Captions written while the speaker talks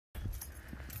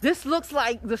This looks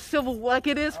like the Civil War, like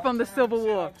it is from the Civil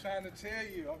War. I'm trying to tell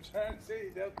you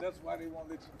that's why they won't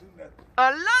let you do nothing.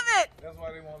 I love it. That's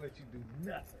why they won't let you do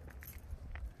nothing.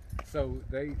 So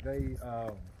they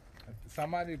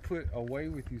somebody put a "Away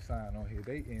with you" sign on here.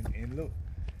 And look.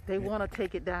 They want to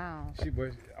take it down.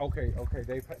 Okay.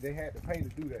 They had to pay to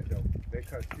do that though.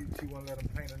 Because she wouldn't let them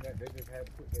paint on that. They just had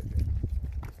to put that there.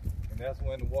 And that's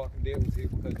when The Walking Dead was here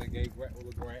because they gave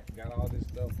Grantville a grant, got all this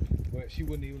stuff. But she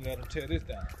wouldn't even let them tear this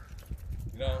down.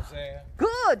 You know what I'm saying?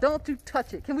 Good. Don't you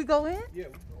touch it. Can we go in? Yeah,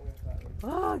 we can go inside.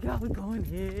 Oh God, we going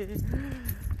in.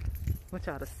 I want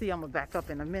y'all to see. I'm gonna back up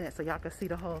in a minute so y'all can see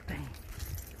the whole thing.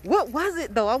 What was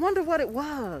it though? I wonder what it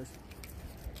was.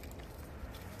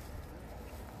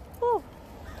 Oh,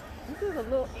 this is a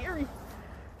little eerie.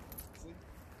 See,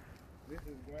 this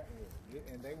is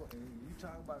Grantville, and you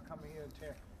talking about coming here and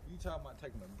tearing. You talking about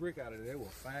taking a brick out of it? They will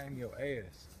find your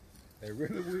ass. They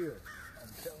really will. I'm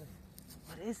telling you.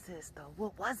 What is this though?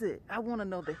 What was it? I want to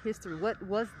know the history. What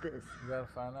was this? You gotta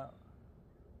find out.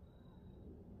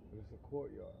 It's a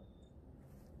courtyard.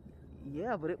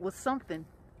 Yeah, but it was something.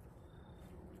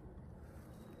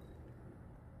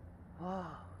 Oh.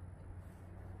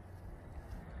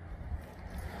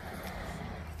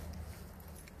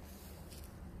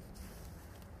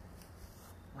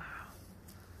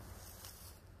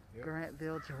 Yep.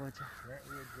 Grantville, Georgia.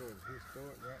 Grantville, Georgia.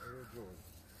 Historic Grantville, Georgia.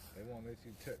 They won't let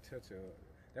you touch a...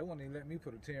 They won't even let me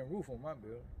put a tin roof on my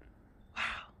building.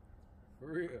 Wow. For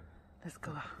real. Let's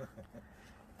go.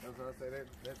 That's why I say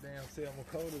that damn Selma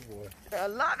Coda boy. I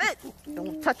love it.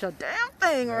 Don't touch a damn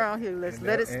thing around here. Let's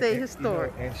let it stay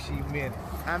historic. You know, and she meant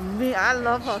it. I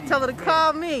love her. Tell her to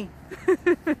call me.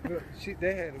 Look,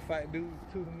 they had to fight dudes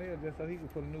tooth and nail just so he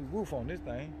could put a new roof on this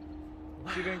thing.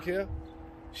 Wow. She didn't care.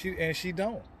 She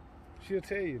don't. She'll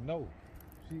tell you no.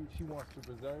 She wants to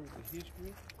preserve the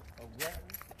history of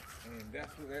Grantville, and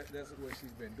that's what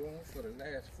she's been doing for the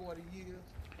last 40 years.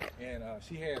 And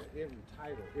she has every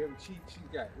title, she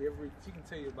can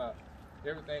tell you about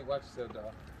everything. Watch yourself,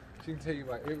 dog. She can tell you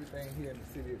about everything here in the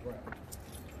city of Grantville.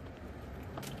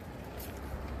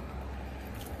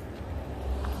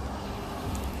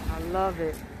 I love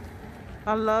it.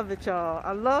 I love it, y'all.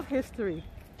 I love history.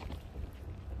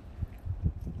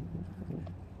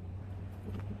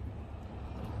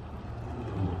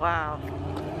 Wow.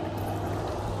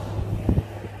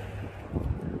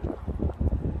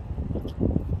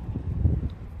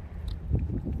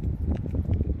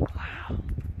 Wow.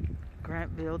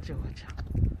 Grantville, Georgia.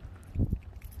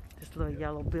 This little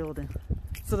yellow building.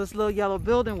 So this little yellow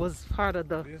building was part of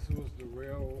the... This was the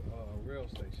rail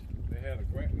station. They had a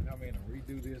grant to come in and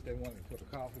redo this. They wanted to put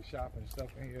a coffee shop and stuff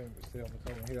in here and sell them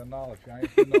something here. No, if y'all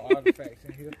ain't putting no artifacts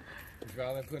in here, if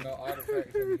y'all ain't putting no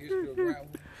artifacts in the history of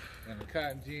Grantville and the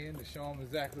cotton gin to show them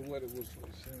exactly what it was for.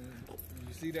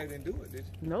 You see they didn't do it, did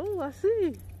you? No, I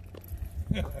see.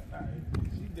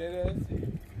 She dead ass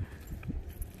serious.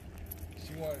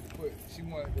 She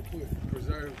wanted to put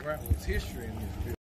preserve Grantville's history in this building.